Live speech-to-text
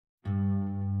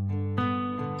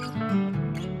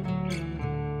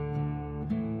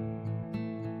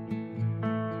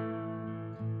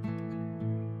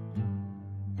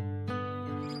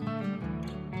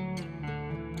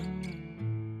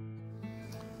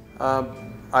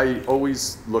I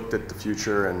always looked at the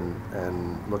future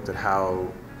and looked at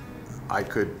how I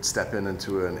could step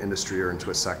into an industry or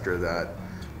into a sector that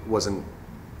wasn't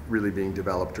really being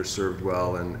developed or served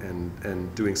well,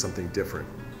 and doing something different.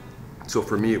 So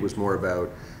for me, it was more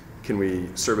about, can we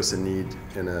service a need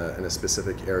in a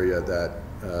specific area that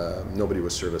nobody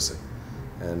was servicing?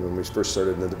 And when we first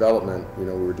started in the development, we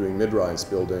were doing mid-rise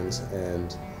buildings,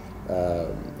 and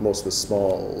most of the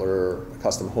smaller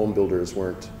custom home builders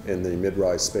weren't in the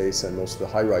mid-rise space, and most of the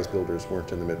high-rise builders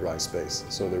weren't in the mid-rise space.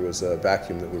 So there was a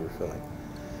vacuum that we were filling.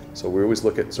 So we always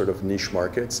look at sort of niche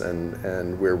markets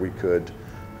and where we could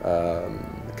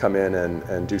come in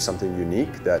and do something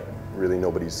unique that really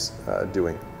nobody's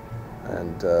doing.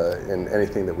 And in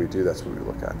anything that we do, that's what we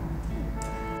look at.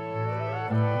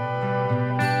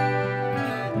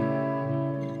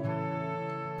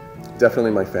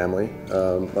 Definitely my family,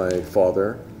 my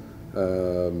father.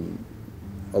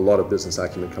 A lot of business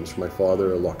acumen comes from my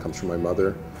father, a lot comes from my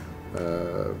mother,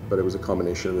 but it was a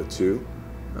combination of the two,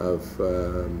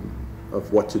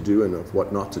 of what to do and of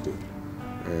what not to do.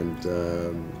 And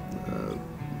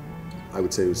I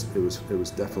would say it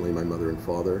was definitely my mother and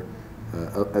father,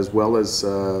 as well as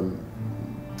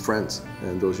friends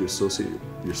and those you associate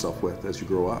yourself with as you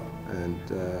grow up. And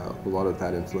a lot of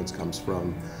that influence comes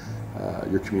from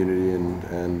your community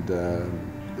and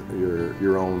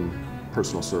your own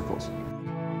personal circles.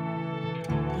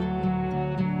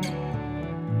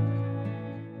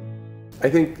 I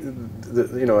think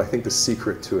the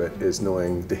secret to it is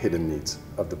knowing the hidden needs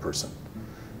of the person.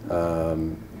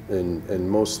 In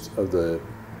most of the,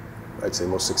 I'd say,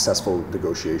 most successful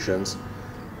negotiations,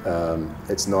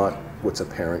 it's not what's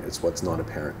apparent, it's what's not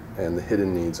apparent. And the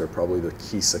hidden needs are probably the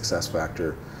key success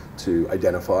factor to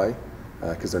identify,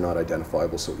 because they're not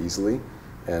identifiable so easily.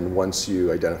 And once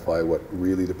you identify what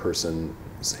really the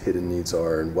person's hidden needs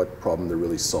are and what problem they're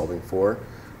really solving for,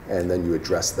 and then you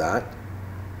address that,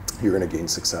 you're going to gain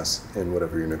success in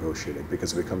whatever you're negotiating,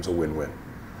 because it becomes a win-win.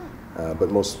 But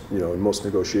in most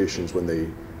negotiations, when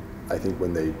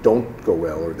they don't go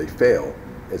well or they fail,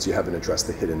 it's you haven't addressed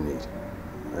the hidden need.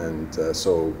 And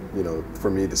so, for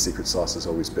me, the secret sauce has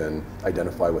always been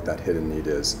identify what that hidden need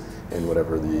is in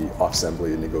whatever the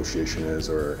off-assembly negotiation is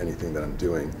or anything that I'm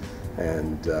doing.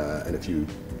 And if you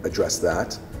address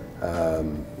that,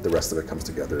 the rest of it comes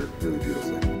together really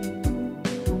beautifully.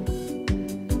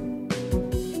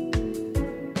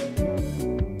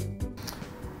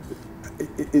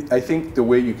 I think the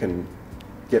way you can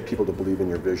get people to believe in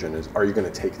your vision is, are you going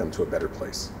to take them to a better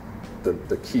place?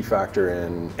 The key factor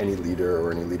in any leader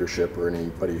or any leadership or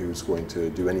anybody who's going to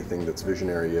do anything that's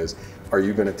visionary is, are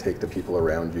you going to take the people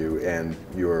around you and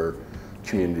your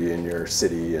community and your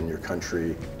city and your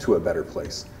country to a better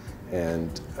place?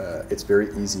 And it's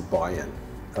very easy buy-in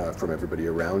from everybody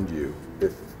around you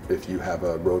if you have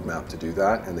a roadmap to do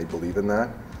that and they believe in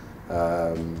that.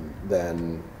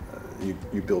 Then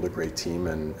you build a great team,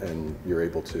 and you're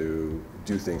able to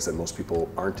do things that most people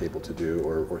aren't able to do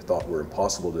or thought were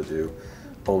impossible to do,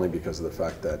 only because of the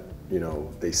fact that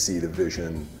they see the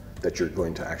vision that you're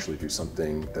going to actually do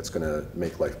something that's going to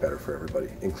make life better for everybody,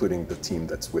 including the team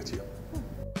that's with you.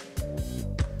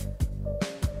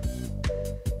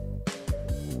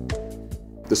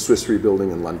 The Swiss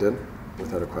Rebuilding in London,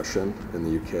 without a question, in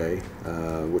the UK,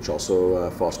 which also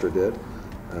Foster did.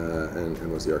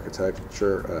 And was the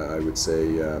architecture. I would say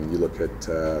you look at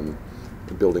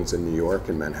buildings in New York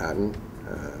and Manhattan,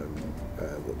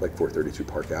 like 432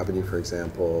 Park Avenue, for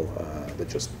example, that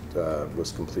just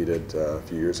was completed a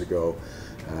few years ago.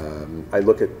 I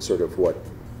look at sort of what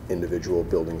individual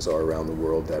buildings are around the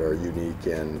world that are unique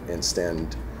and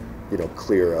stand,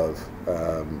 clear of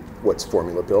what's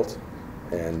formula built.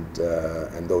 And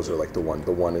those are like the one.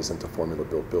 The one isn't a formula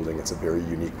built building. It's a very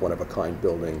unique, one of a kind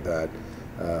building that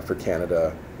for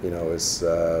Canada, is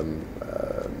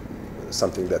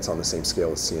something that's on the same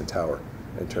scale as CN Tower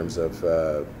in terms of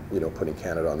putting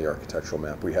Canada on the architectural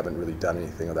map. We haven't really done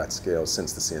anything of that scale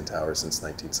since the CN Tower, since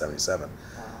 1977.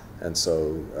 And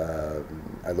so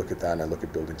I look at that and I look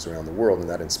at buildings around the world, and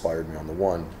that inspired me on the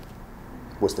one,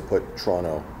 was to put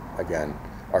Toronto, again,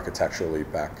 architecturally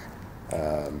back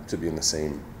to be in the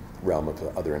same realm of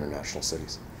other international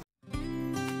cities.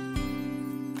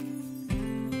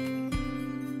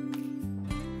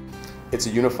 It's a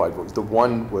unified voice. The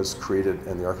one was created,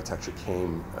 and the architecture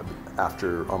came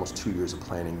after almost 2 years of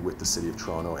planning with the City of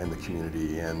Toronto and the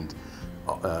community and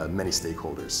many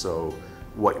stakeholders. So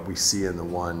what we see in the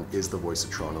one is the voice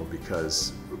of Toronto,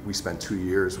 because we spent 2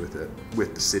 years with it,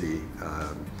 with the city,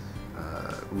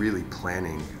 really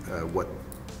planning what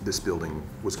this building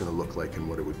was going to look like and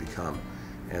what it would become.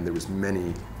 And there was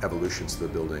many evolutions to the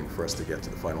building for us to get to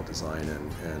the final design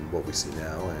and what we see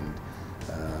now. And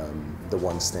the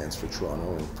one stands for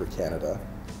Toronto and for Canada,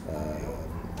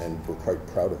 and we're quite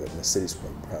proud of it, and the city's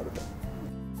quite proud of it.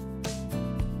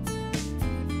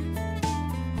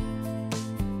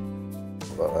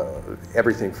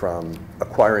 Everything from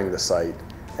acquiring the site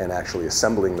and actually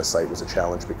assembling the site was a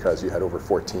challenge, because you had over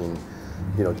 14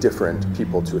 different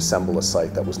people to assemble a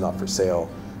site that was not for sale,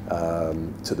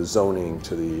 to the zoning,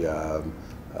 to the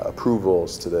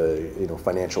approvals, to the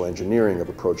financial engineering of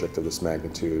a project of this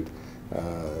magnitude.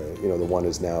 The one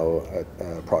is now at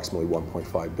approximately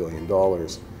 $1.5 billion,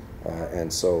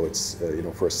 and so it's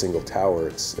for a single tower,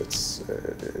 it's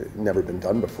never been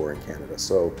done before in Canada.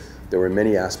 So there were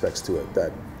many aspects to it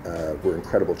that were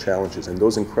incredible challenges, and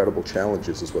those incredible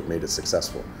challenges is what made it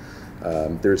successful.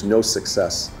 There's no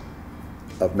success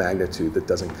of magnitude that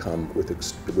doesn't come with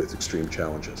extreme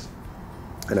challenges.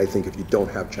 And I think if you don't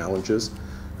have challenges,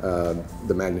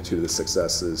 the magnitude of the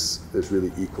success is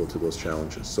really equal to those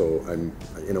challenges. So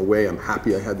in a way, I'm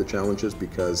happy I had the challenges,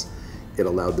 because it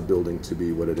allowed the building to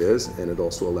be what it is, and it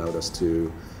also allowed us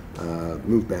to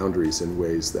move boundaries in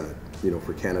ways that,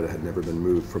 for Canada had never been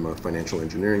moved, from a financial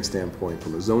engineering standpoint,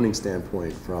 from a zoning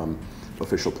standpoint, from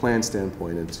official plan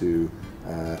standpoint,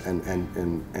 and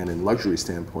in luxury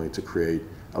standpoint, to create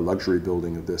a luxury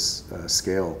building of this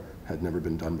scale had never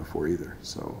been done before either.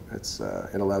 So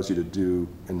it allows you to do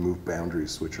and move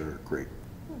boundaries, which are great.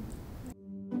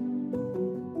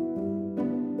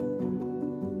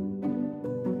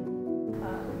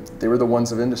 They were the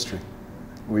ones of industry.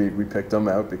 We picked them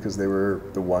out because they were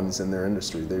the ones in their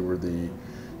industry. They were the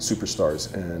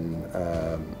superstars in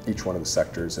each one of the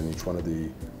sectors and each one of the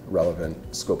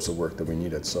relevant scopes of work that we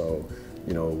needed. So,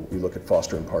 we look at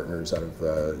Foster & Partners out of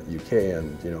the UK,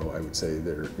 and I would say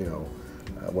they're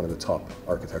one of the top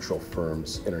architectural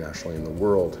firms internationally in the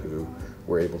world, who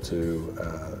were able to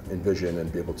envision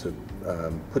and be able to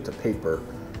put to paper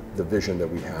the vision that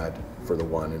we had for the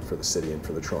one and for the city and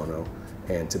for the Toronto,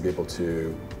 and to be able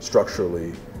to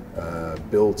structurally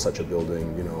build such a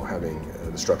building, having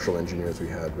the structural engineers we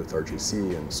had with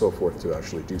RGC and so forth, to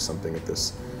actually do something at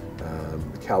this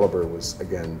caliber was,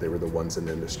 again, they were the ones in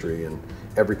the industry. And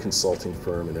every consulting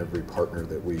firm and every partner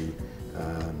that we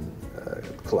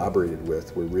collaborated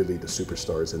with were really the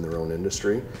superstars in their own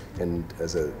industry. And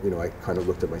as I kind of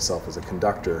looked at myself as a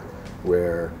conductor,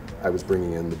 where I was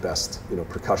bringing in the best,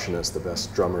 percussionists, the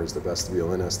best drummers, the best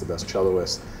violinists, the best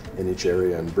celloists in each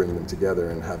area, and bringing them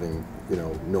together and having,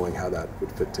 knowing how that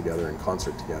would fit together in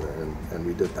concert together, and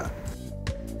we did that.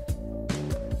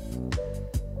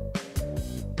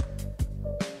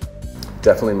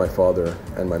 Definitely my father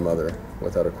and my mother,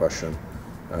 without a question.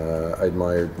 I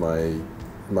admired my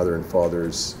mother and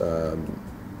father's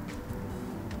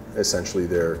essentially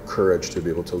their courage to be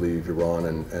able to leave Iran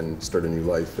and start a new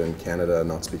life in Canada,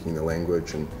 not speaking the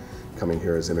language, and coming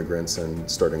here as immigrants and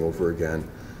starting over again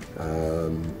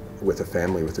with a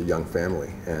family, with a young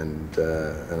family. And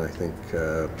I think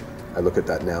I look at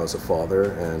that now as a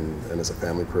father and as a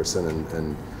family person,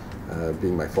 and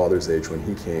being my father's age when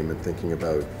he came, and thinking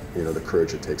about the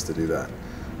courage it takes to do that.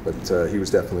 But he was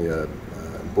definitely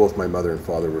both my mother and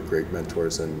father were great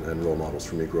mentors and role models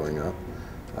for me growing up,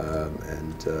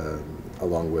 and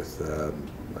along with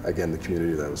again the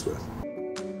community that I was with.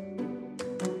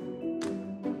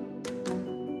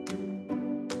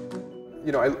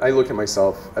 I look at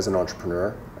myself as an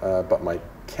entrepreneur, but my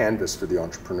canvas for the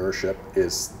entrepreneurship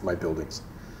is my buildings.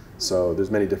 So there's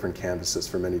many different canvases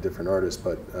for many different artists,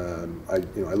 but I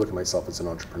look at myself as an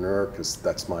entrepreneur because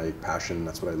that's my passion,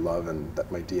 that's what I love, and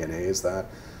that my DNA is that.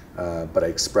 But I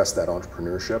express that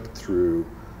entrepreneurship through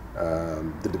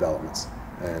the developments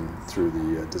and through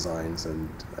the designs,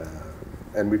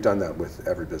 and we've done that with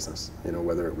every business.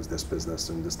 Whether it was this business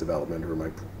and this development or my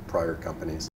prior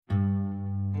companies.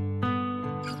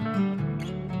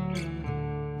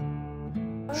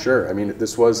 Sure. I mean,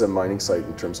 this was a mining site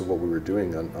in terms of what we were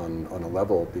doing on a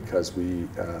level, because we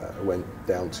went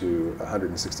down to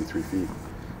 163 feet.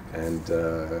 And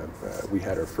we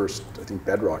had our first, I think,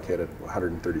 bedrock hit at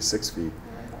 136 feet,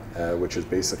 which is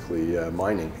basically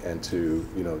mining, and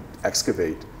to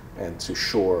excavate and to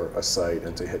shore a site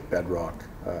and to hit bedrock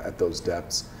at those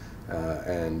depths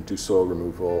and do soil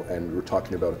removal. And we're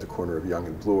talking about at the corner of Yonge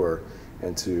and Bloor,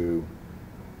 and to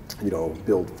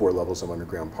build 4 levels of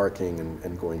underground parking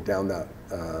and going down that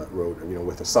road,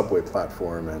 with a subway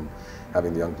platform and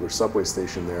having the Ungler subway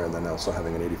station there, and then also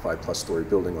having an 85+ story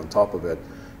building on top of it.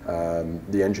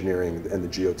 The engineering and the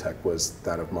geotech was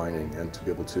that of mining, and to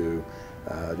be able to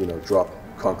drop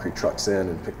concrete trucks in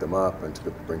and pick them up, and to be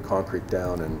able to bring concrete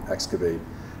down and excavate.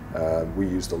 We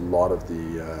used a lot of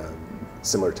the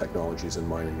similar technologies in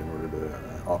mining in order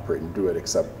to operate and do it,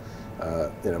 except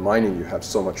in a mining you have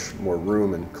so much more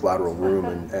room and collateral room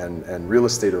and real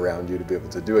estate around you to be able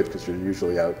to do it, because you're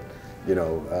usually out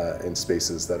in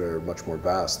spaces that are much more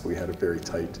vast. We had a very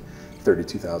tight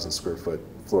 32,000 square foot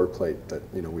floor plate that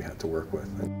we had to work with.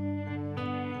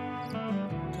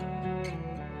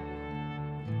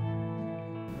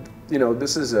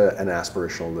 This is an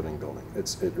aspirational living building.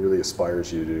 It really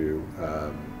aspires you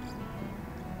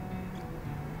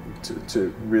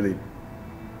to really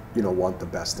want the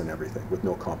best in everything with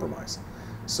no compromise.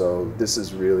 So this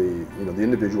is really, the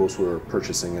individuals who are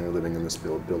purchasing and are living in this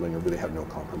building really have no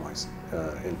compromise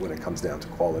when it comes down to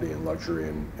quality and luxury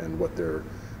and what they're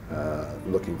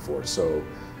looking for. So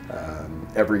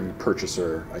every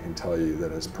purchaser, I can tell you,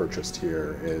 that has purchased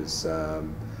here is the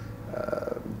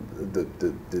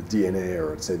DNA,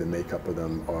 or I'd say the makeup of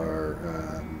them,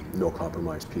 are no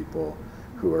compromise people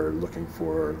who are looking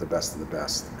for the best of the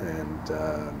best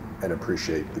and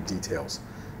appreciate the details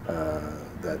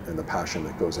and the passion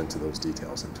that goes into those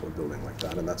details into a building like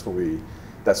that. And that's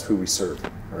who we serve,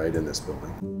 right, in this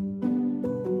building.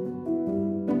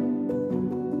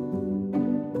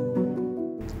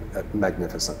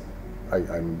 Magnificent.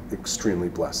 I'm extremely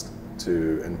blessed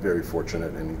and very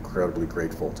fortunate and incredibly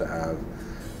grateful to have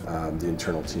the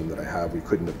internal team that I have. We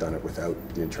couldn't have done it without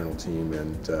the internal team,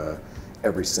 and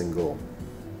every single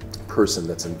person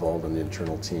that's involved in the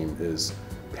internal team is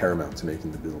paramount to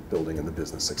making the building and the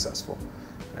business successful.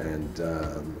 And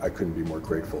I couldn't be more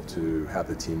grateful to have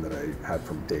the team that I had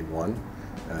from day one.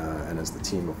 And as the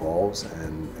team evolves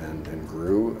and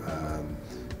grew,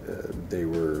 they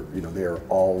are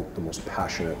all the most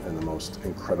passionate and the most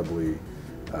incredibly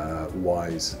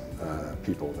wise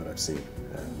people that I've seen.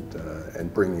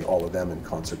 And bringing all of them in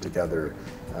concert together,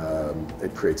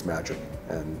 it creates magic.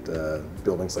 And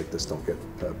buildings like this don't get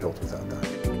built without that.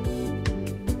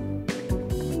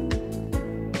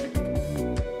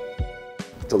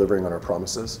 Delivering on our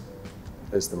promises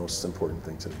is the most important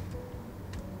thing to me,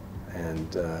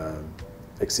 and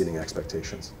exceeding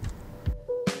expectations.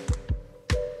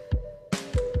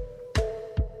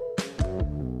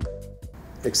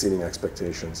 Exceeding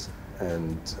expectations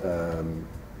and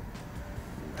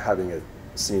having it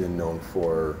seen and known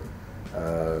for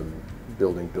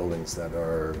building buildings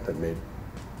that made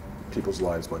people's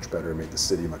lives much better, made the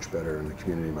city much better, and the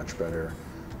community much better,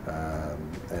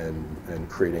 and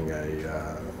creating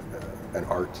an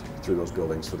art through those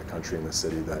buildings for the country and the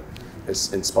city that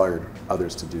has inspired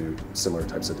others to do similar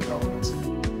types of developments.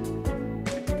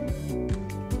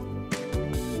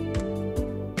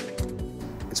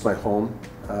 It's my home.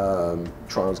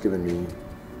 Toronto's given me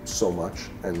so much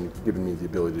and given me the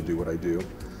ability to do what I do.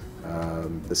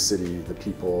 The city, the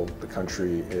people, the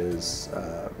country is,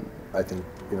 I think,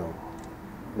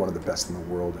 one of the best in the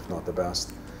world, if not the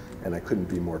best. And I couldn't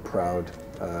be more proud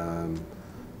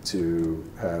to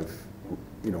have,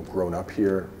 grown up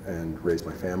here and raised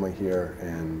my family here,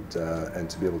 and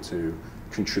to be able to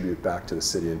contribute back to the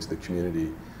city and to the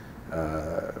community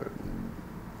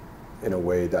in a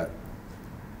way that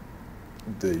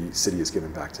the city has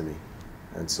given back to me.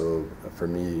 And so for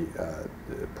me,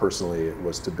 personally, it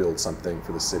was to build something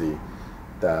for the city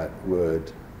that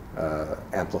would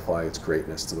amplify its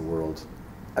greatness to the world,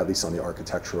 at least on the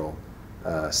architectural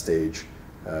stage,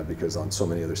 because on so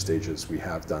many other stages we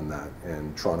have done that.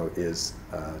 And Toronto is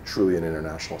truly an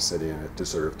international city, and it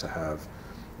deserved to have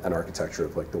an architecture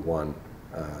of like the one,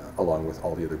 along with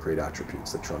all the other great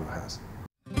attributes that Toronto has.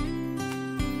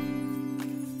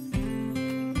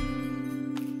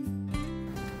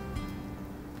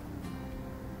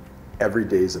 Every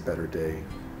day is a better day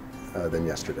than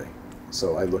yesterday.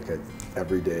 So I look at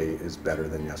every day is better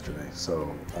than yesterday.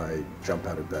 So I jump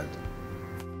out of bed.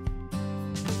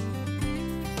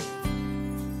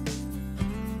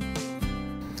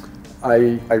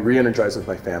 I re-energize with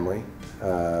my family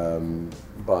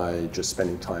by just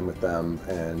spending time with them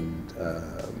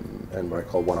and what I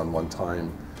call one-on-one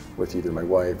time with either my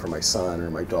wife or my son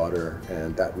or my daughter,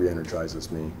 and that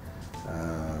re-energizes me.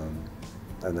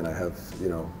 And then I have,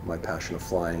 my passion of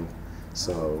flying.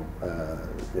 So,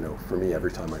 for me,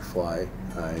 every time I fly,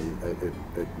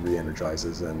 it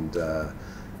re-energizes and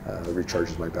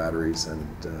recharges my batteries,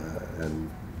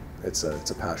 and it's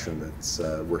a passion that's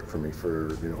worked for me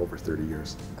for over 30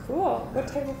 years. Cool. What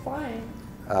type of flying?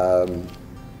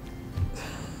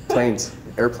 Planes,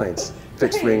 airplanes,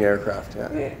 fixed wing aircraft.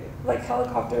 Yeah. Like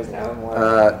helicopters now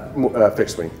more?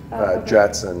 Fixed wing, okay.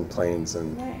 jets and planes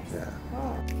and Nice. yeah.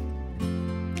 Wow.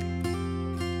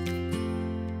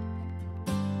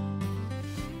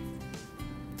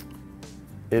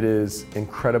 It is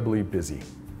incredibly busy.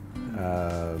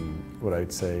 What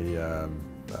I'd say,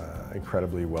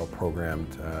 incredibly well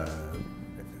programmed.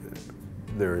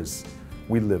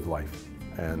 We live life,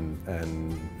 and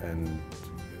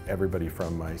everybody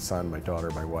from my son, my daughter,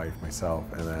 my wife, myself,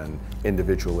 and then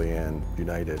individually and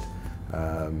united,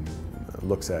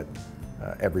 looks at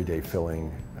every day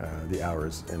filling the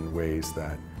hours in ways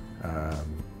that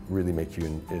really make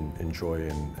you enjoy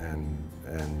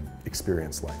and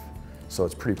experience life. So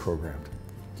it's pretty programmed.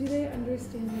 Do they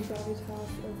understand the gravitas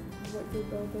of what you're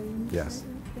building? Yes.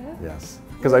 Yeah? Yes.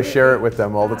 Because I share it with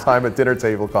them all the time at dinner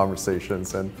table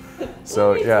conversations, and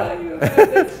so yeah,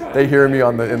 they hear me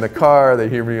in the car, they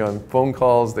hear me on phone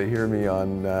calls, they hear me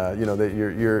on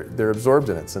they're absorbed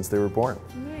in it since they were born.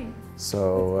 Nice.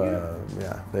 So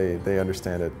yeah, they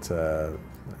understand it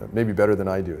maybe better than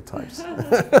I do at times.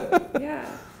 Yeah.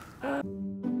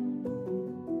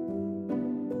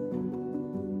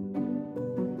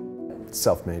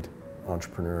 Self-made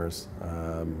entrepreneurs,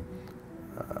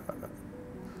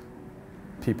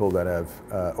 people that have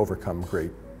overcome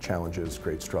great challenges,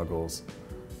 great struggles.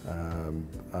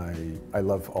 I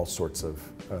love all sorts of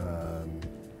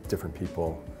different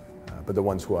people, but the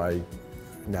ones who I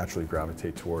naturally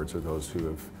gravitate towards are those who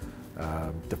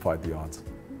have defied the odds,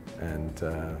 and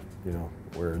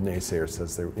where a naysayer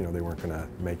says they weren't going to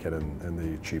make it, and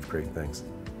they achieved great things.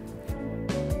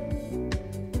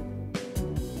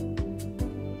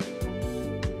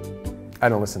 I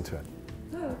don't listen to it.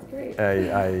 Oh, that's great.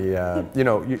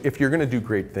 If you're going to do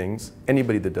great things,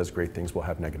 anybody that does great things will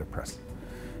have negative press.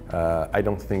 I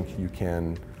don't think you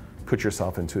can put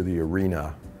yourself into the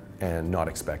arena and not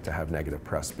expect to have negative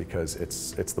press, because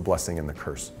it's the blessing and the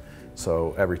curse.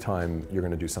 So every time you're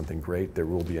going to do something great, there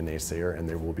will be a naysayer and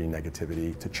there will be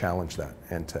negativity to challenge that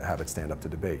and to have it stand up to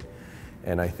debate.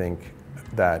 And I think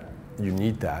that you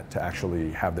need that to actually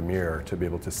have the mirror to be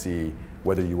able to see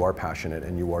whether you are passionate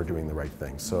and you are doing the right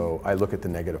thing. So I look at the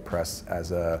negative press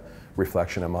as a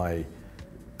reflection, am I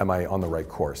on the right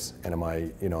course? And am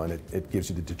I, and it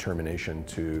gives you the determination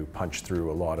to punch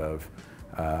through a lot of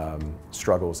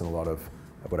struggles and a lot of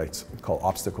what I call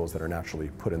obstacles that are naturally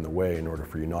put in the way in order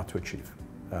for you not to achieve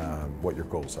what your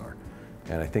goals are.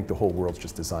 And I think the whole world's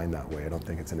just designed that way. I don't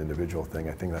think it's an individual thing.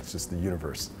 I think that's just the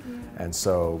universe. Yeah. And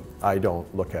so I don't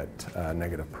look at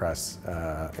negative press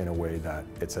in a way that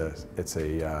it's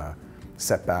a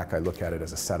setback. I look at it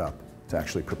as a setup to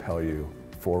actually propel you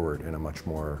forward in a much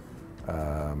more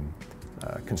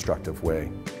constructive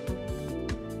way.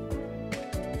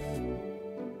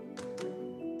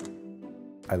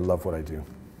 I love what I do,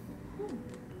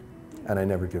 and I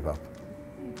never give up.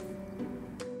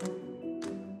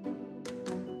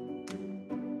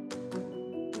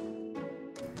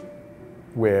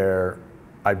 Where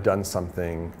I've done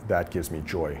something that gives me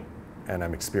joy, and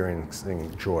I'm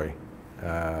experiencing joy,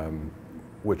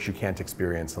 which you can't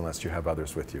experience unless you have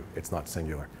others with you. It's not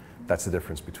singular. That's the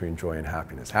difference between joy and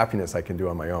happiness. Happiness I can do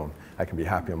on my own. I can be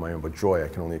happy on my own, but joy I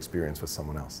can only experience with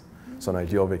someone else. So an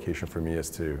ideal vacation for me is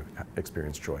to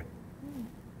experience joy.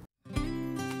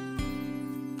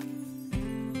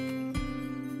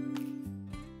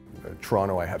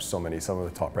 Toronto, I have some of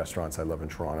the top restaurants I love in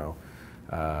Toronto.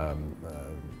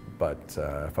 But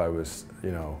if I was,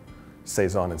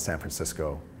 Saison in San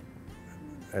Francisco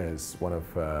is one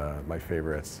of my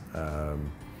favorites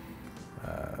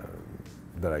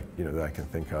that I can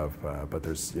think of. But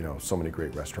there's so many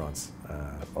great restaurants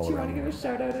all around. Do you want to give a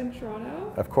shout out in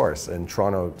Toronto? Of course, in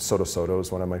Toronto, Soto Soto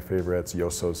is one of my favorites.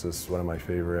 Yoso's is one of my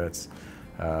favorites.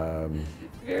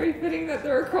 Very fitting that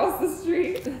they're across the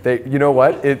street. You know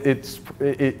what?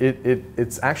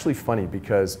 It's actually funny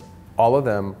because all of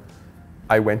them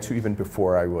I went to even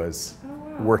before I was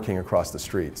working across the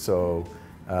street. So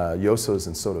Yoso's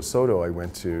and Soto Soto I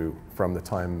went to from the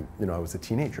time I was a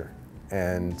teenager,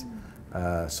 and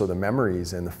so the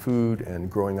memories and the food and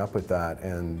growing up with that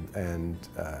and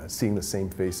seeing the same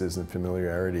faces and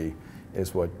familiarity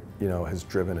is what has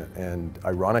driven it. And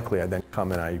ironically, I then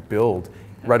come and I build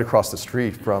right across the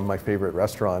street from my favorite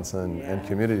restaurants and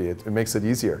community. It makes it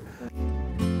easier.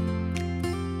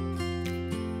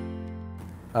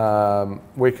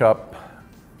 Wake up,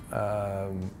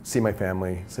 see my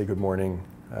family, say good morning,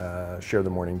 share the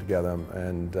morning together,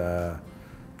 and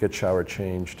get showered,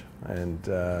 changed, and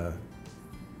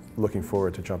looking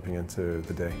forward to jumping into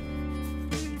the day.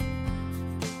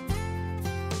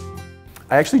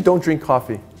 I actually don't drink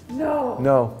coffee. No.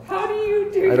 No. How do you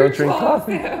do I don't drink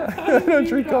coffee. I don't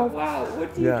drink coffee. Wow,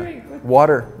 what do you drink?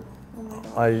 Water. Oh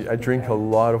my God. I drink a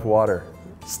lot of water,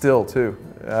 still too.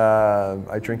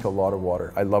 I drink a lot of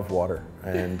water. I love water,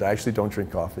 and I actually don't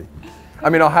drink coffee. I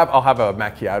mean, I'll have a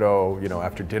macchiato, you know,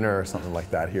 after dinner or something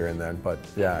like that here and then. But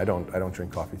yeah, I don't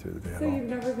drink coffee through the day at all. So you've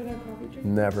never been a coffee drinker?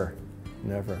 Never,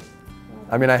 never.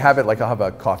 I mean, I have it like I'll have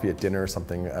a coffee at dinner or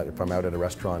something. If I'm out at a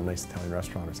restaurant, a nice Italian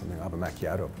restaurant or something, I'll have a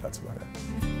macchiato, but that's about it.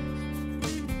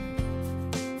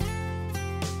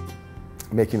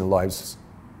 Making the lives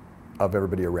of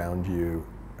everybody around you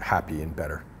happy and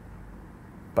better.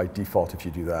 By default, if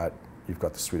you do that, you've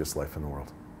got the sweetest life in the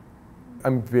world.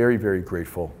 I'm very, very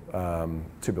grateful to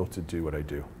be able to do what I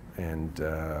do, and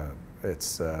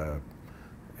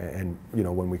and you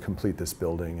know, when we complete this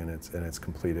building and it's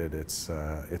completed, it's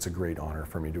a great honor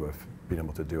for me to have been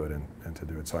able to do it and to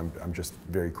do it. So I'm just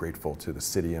very grateful to the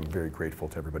city. I'm very grateful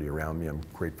to everybody around me. I'm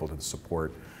grateful to the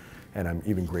support, and I'm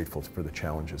even grateful for the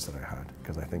challenges that I had,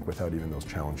 because I think without even those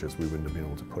challenges, we wouldn't have been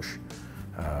able to push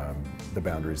the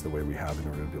boundaries the way we have in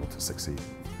order to be able to succeed.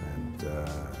 And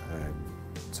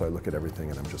so I look at everything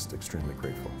and I'm just extremely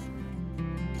grateful.